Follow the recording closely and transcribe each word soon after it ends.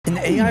In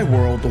the AI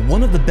world,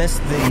 one of the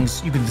best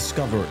things you can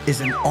discover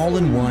is an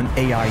all-in-one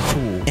AI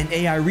tool, an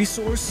AI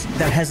resource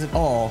that has it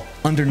all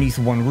underneath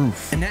one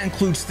roof. And that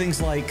includes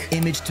things like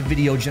image to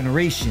video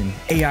generation,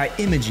 AI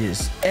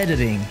images,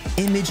 editing,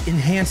 image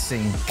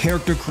enhancing,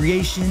 character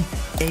creation,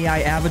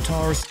 AI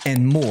avatars,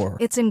 and more.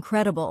 It's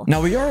incredible. Now,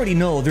 we already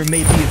know there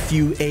may be a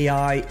few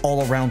AI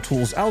all-around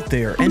tools out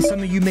there, and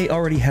some of you may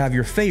already have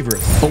your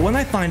favorites. But when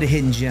I find a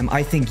hidden gem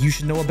I think you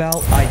should know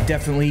about, I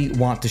definitely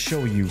want to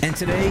show you. And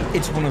today,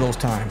 it's one of those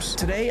times.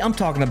 Today, I'm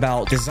talking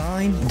about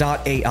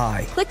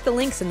Dzine.AI. Click the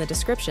links in the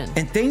description.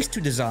 And thanks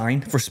to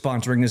Dzine for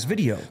sponsoring this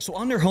video. So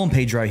on their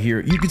homepage right here,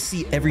 you can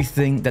see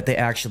everything that they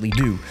actually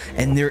do.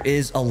 And there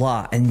is a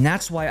lot. And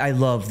that's why I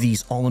love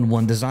these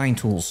all-in-one design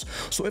tools.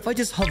 So if I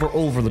just hover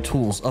over the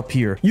tools up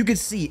here, you can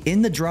see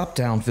in the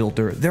drop-down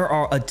filter, there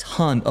are a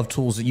ton of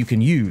tools that you can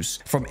use.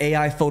 From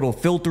AI photo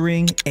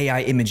filtering,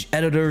 AI image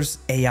editors,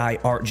 AI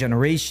art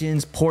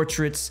generations,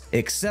 portraits,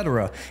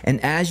 etc.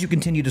 And as you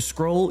continue to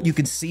scroll, you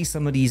can see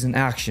some of these in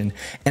action.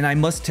 And I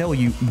must tell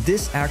you,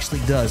 this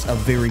actually does a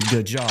very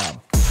good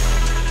job.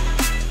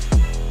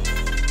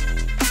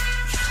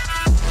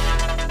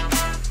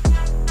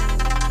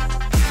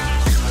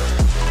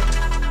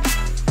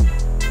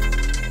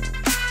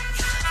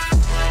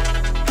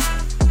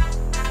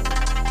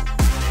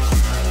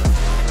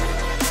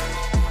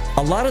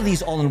 A lot of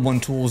these all-in-one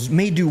tools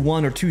may do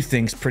one or two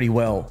things pretty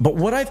well, but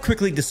what I've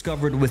quickly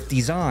discovered with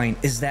Dzine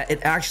is that it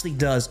actually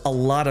does a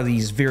lot of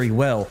these very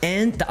well,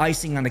 and the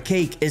icing on the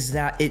cake is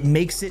that it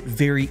makes it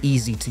very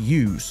easy to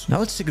use. Now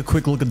let's take a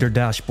quick look at their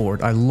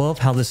dashboard. I love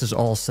how this is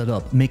all set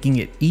up, making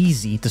it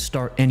easy to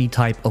start any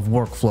type of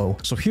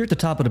workflow. So here at the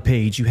top of the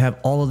page, you have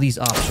all of these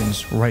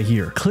options right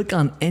here. Click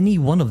on any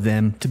one of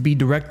them to be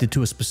directed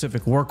to a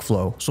specific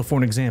workflow. So for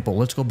an example,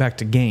 let's go back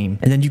to game,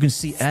 and then you can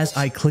see as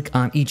I click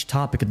on each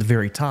topic at the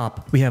very top,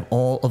 we have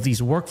all of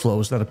these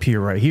workflows that appear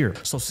right here.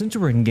 So since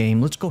we're in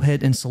game, let's go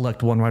ahead and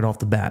select one right off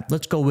the bat.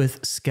 Let's go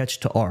with sketch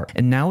to art.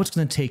 And now it's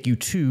going to take you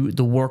to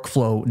the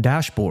workflow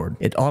dashboard.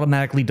 It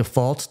automatically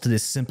defaults to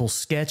this simple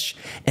sketch.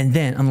 And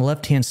then on the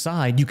left-hand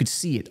side, you could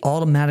see it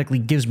automatically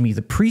gives me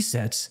the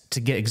presets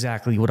to get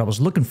exactly what I was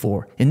looking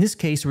for. In this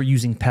case, we're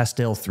using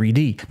Pastel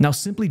 3D. Now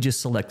simply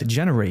just select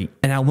generate.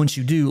 And now once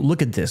you do,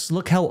 look at this.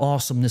 Look how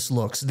awesome this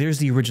looks. There's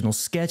the original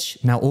sketch.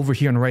 Now over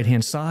here on the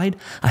right-hand side,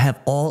 I have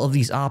all of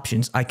these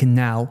options I can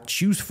now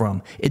choose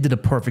from. It did a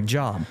perfect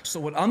job. So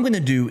what I'm going to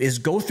do is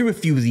go through a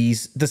few of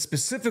these, the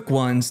specific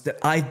ones that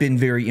I've been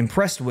very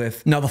impressed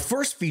with. Now the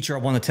first feature I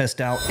want to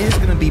test out is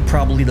going to be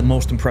probably the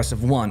most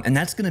impressive one, and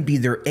that's going to be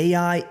their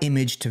AI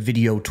image to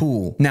video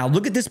tool. Now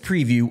look at this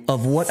preview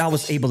of what I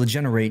was able to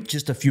generate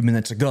just a few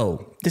minutes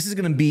ago. This is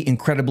going to be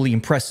incredibly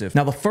impressive.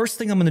 Now the first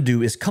thing I'm going to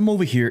do is come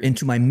over here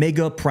into my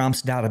mega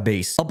prompts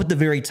database. Up at the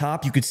very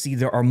top, you could see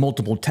there are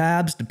multiple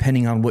tabs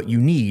depending on what you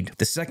need.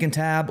 The second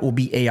tab will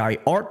be AI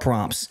art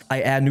prompts.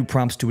 I add new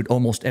prompts to it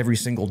almost every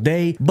single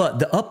day, but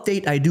the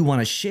update I do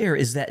want to share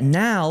is that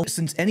now,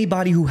 since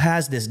anybody who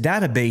has this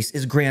database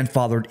is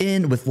grandfathered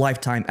in with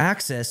lifetime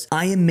access,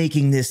 I am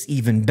making this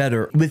even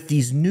better with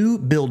these new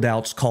build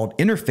outs called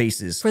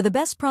interfaces. For the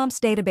best prompts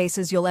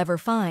databases you'll ever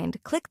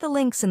find, click the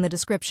links in the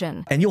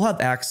description. And you'll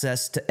have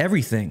access to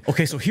everything.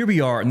 Okay, so here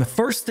we are, and the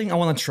first thing I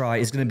want to try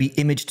is going to be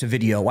image to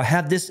video. I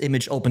have this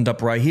image opened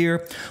up right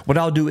here. What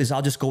I'll do is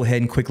I'll just go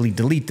ahead and quickly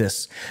delete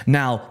this.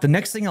 Now, the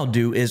next thing I'll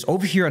do is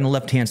over here on the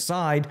left-hand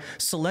side,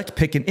 select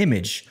pick an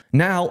image.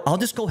 Now I'll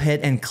just go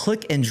ahead and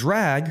click and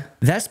drag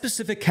that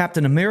specific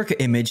Captain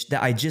America image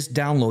that I just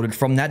downloaded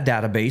from that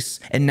database,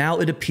 and now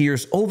it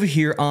appears over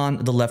here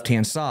on the left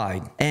hand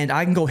side, and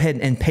I can go ahead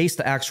and paste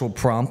the actual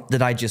prompt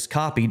that I just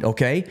copied.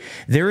 Okay,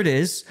 there it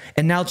is.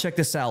 And now check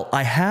this out.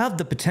 I have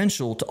the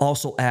potential to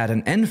also add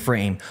an end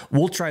frame.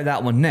 We'll try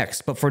that one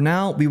next, but for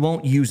now we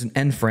won't use an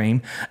end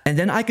frame. And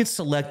then I could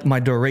select my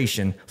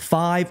duration,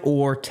 5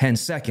 or 10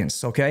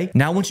 seconds. Okay,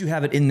 now once you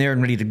have it in there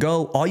and ready to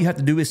go, all you have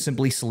to do is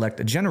simply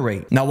select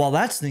generate. Now while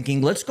that's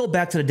thinking, let's go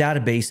back to the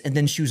database and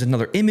then choose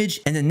another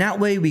image, and then that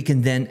way we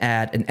can then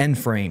add an end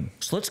frame.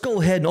 So let's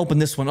go ahead and open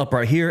this one up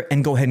right here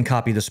and go ahead and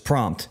copy this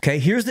prompt. Okay,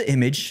 here's the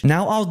image.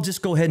 Now I'll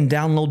just go ahead and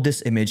download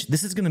this image.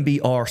 This is going to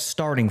be our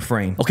starting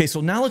frame. Okay,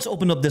 so now let's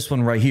open up this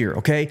one right here.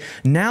 Okay,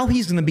 now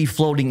he's going to be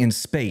floating in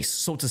space.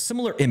 So it's a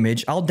similar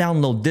image. I'll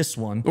download this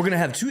one. We're going to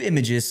have two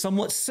images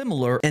somewhat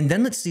similar, and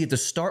then let's see if the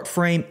start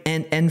frame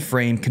and end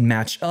frame can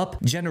match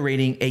up,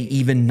 generating a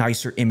even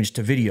nicer image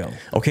to video.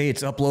 Okay,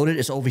 it's uploaded.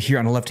 It's over here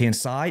on the left-hand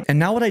side. And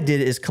now what I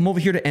did is come over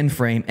here to end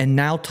frame and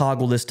now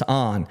toggle this to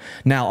on.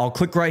 Now I'll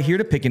click right here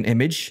to pick an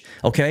image.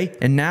 Okay,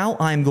 and now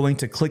I'm going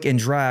to click and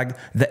drag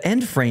the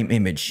end frame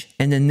image.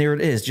 And then there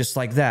it is, just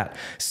like that.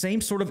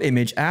 Same sort of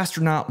image.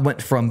 Astronaut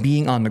went from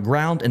being on the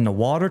ground in the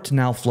water to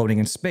now floating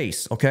in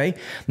space. Okay,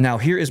 now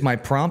here is my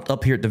prompt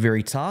up here at the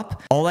very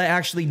top. All I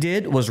actually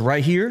did was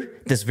right here,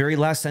 this very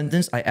last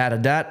sentence, I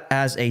added that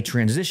as a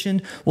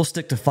transition. We'll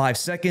stick to 5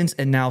 seconds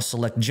and now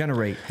select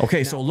generate.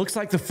 Okay, so it looks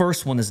like the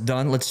first one is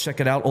done. Let's check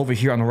it out over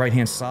here on the right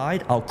hand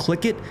side. I'll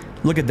click it.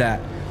 Look at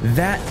that.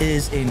 That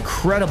is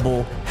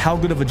incredible how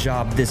good of a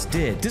job this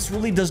did. This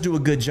really does do a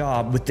good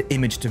job with the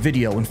image to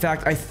video. In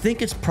fact, I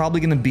think it's probably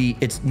going to be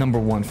its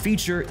 #1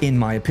 feature in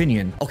my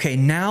opinion. Okay,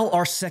 now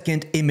our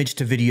second image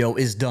to video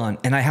is done,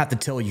 and I have to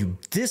tell you,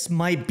 this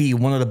might be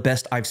one of the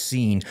best I've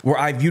seen, where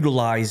I've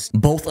utilized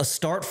both a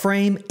start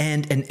frame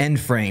and an end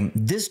frame.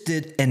 This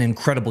did an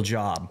incredible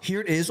job. Here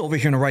it is over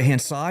here on the right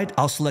hand side.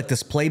 I'll select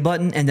this play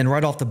button, and then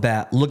right off the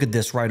bat, look at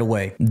this right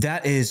away.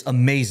 That is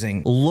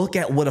amazing. Look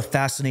at what a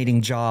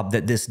fascinating job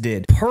that this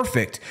did.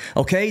 Perfect.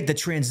 Okay, the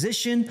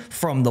transition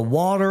from the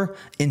water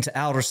into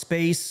outer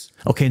space.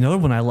 Okay, another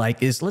one I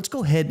like is, let's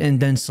go ahead and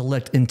then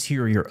select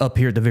interior up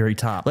here at the very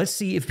top. Let's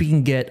see if we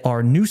can get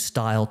our new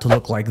style to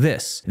look like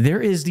this.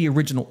 There is the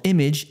original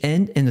image,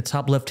 and in the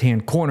top left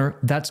hand corner,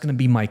 that's going to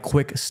be my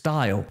quick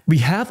style. We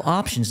have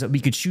options that we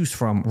could choose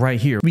from right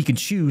here. We can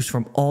choose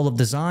from all of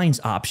Dzine's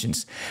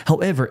options.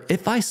 However,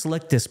 if I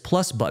select this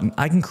plus button,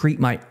 I can create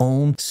my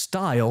own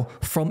style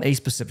from a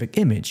specific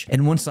image.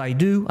 And once I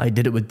do, I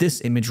did it with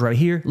this image right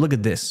here. Look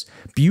at this.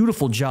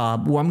 Beautiful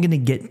job where I'm going to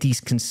get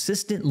these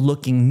consistent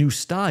looking new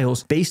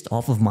styles based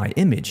off of my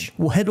image.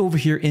 We'll head over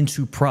here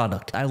into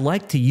product. I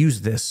like to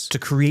use this to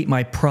create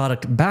my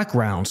product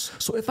backgrounds.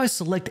 So if I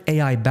select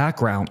AI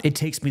background, it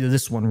takes me to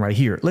this one right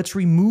here. Let's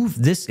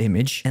remove this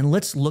image and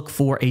let's look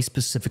for a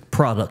specific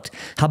product.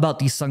 How about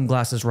these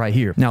sunglasses right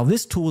here? Now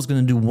this tool is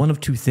going to do one of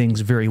two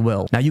things very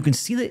well. Now you can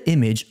see the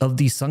image of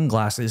these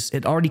sunglasses.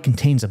 It already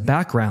contains a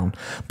background,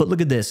 but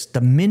look at this.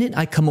 The minute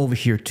I come over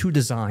here to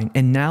Dzine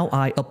and now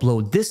I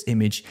upload this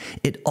image,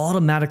 it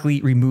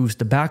automatically removes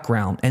the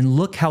background, and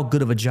look how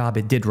good of a job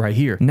it did right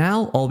here.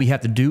 Now all we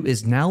have to do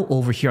is, now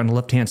over here on the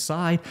left hand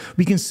side,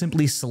 we can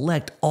simply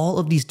select all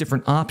of these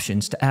different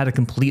options to add a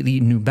completely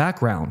new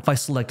background. If I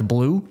select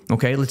blue,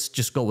 okay, let's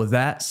just go with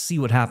that, see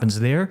what happens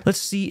there. Let's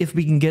see if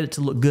we can get it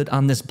to look good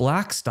on this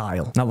black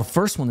style. Now the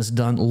first one is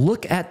done.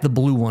 Look at the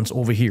blue ones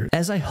over here.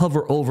 As I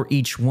hover over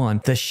each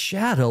one, the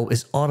shadow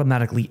is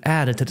automatically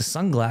added to the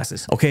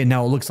sunglasses. Okay,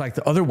 now it looks like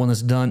the other one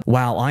is done.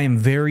 Wow, I am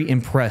very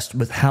impressed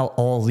with how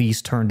all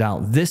these turned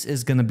out. This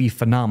is going to be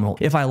phenomenal.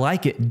 If I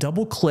like it,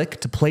 double click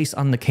to place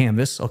on the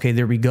canvas. Okay,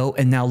 there we go.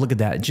 And now look at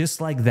that.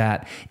 Just like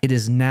that, it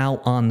is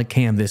now on the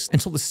canvas.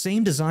 And so the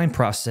same design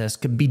process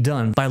could be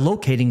done by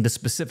locating the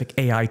specific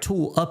AI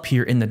tool up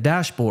here in the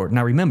dashboard.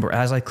 Now remember,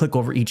 as I click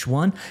over each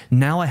one,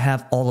 now I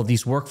have all of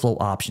these workflow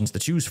options to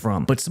choose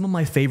from. But some of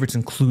my favorites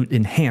include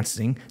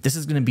enhancing. This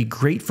is going to be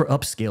great for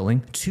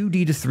upscaling,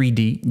 2D to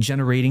 3D,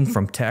 generating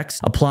from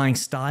text, applying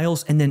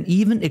styles, and then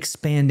even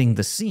expanding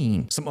the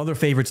scene. Some other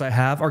favorites I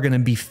have are going to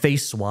be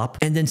face swap.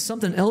 And then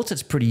something else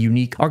that's pretty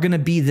unique are going to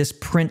be this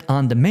print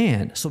on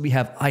demand. So we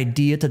have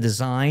idea to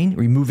design,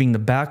 removing the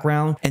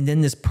background, and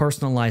then this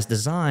personalized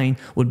design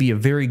would be a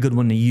very good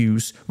one to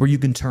use, where you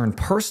can turn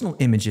personal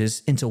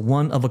images into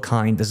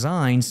one-of-a-kind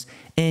designs,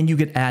 and you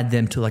could add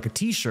them to like a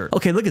t-shirt.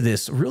 Okay, look at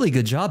this. Really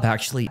good job,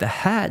 actually. The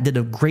hat did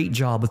a great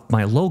job with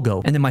my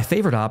logo. And then my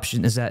favorite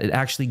option is that it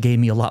actually gave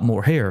me a lot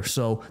more hair,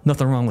 so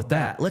nothing wrong with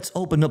that. Let's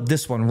open up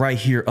this one right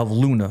here of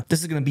Luna.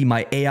 This is going to be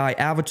my AI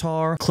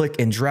avatar. Click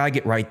and drag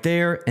it right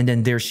there, and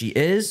then there she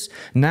is.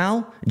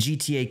 Now,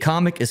 GTA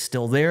comic is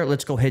still there.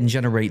 Let's go ahead and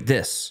generate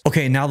this.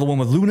 Okay, now the one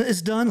with Luna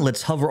is done.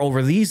 Let's hover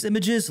over these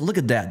images. Look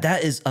at that.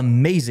 That is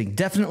amazing.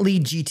 Definitely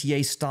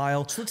GTA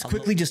style. So let's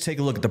quickly just take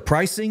a look at the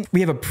pricing. We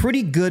have a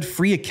pretty good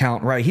free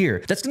account right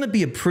here. That's going to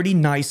be a pretty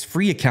nice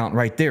free account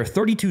right there.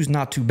 32 is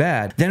not too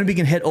bad. Then we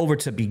can head over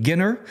to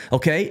beginner.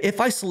 Okay, if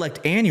I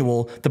select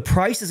annual, the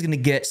price is going to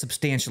get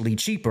substantially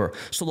cheaper.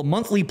 So the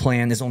monthly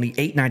plan is only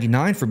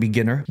 $8.99 for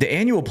beginner. The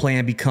annual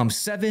plan becomes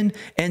 $7,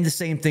 and the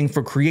same thing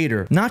for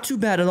creator. Not too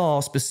bad at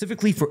all,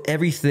 specifically for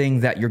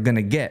everything that you're going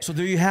to get. So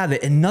there you have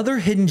it. Another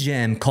hidden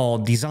gem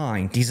called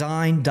Dzine.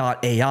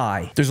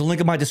 Dzine.AI. There's a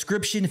link in my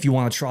description if you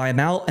want to try them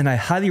out, and I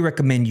highly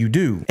recommend you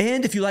do.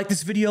 And if you like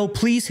this video,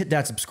 please hit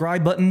that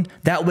subscribe button.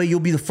 That way you'll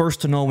be the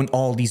first to know when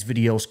all these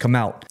videos come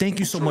out. Thank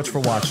you so much for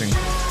watching.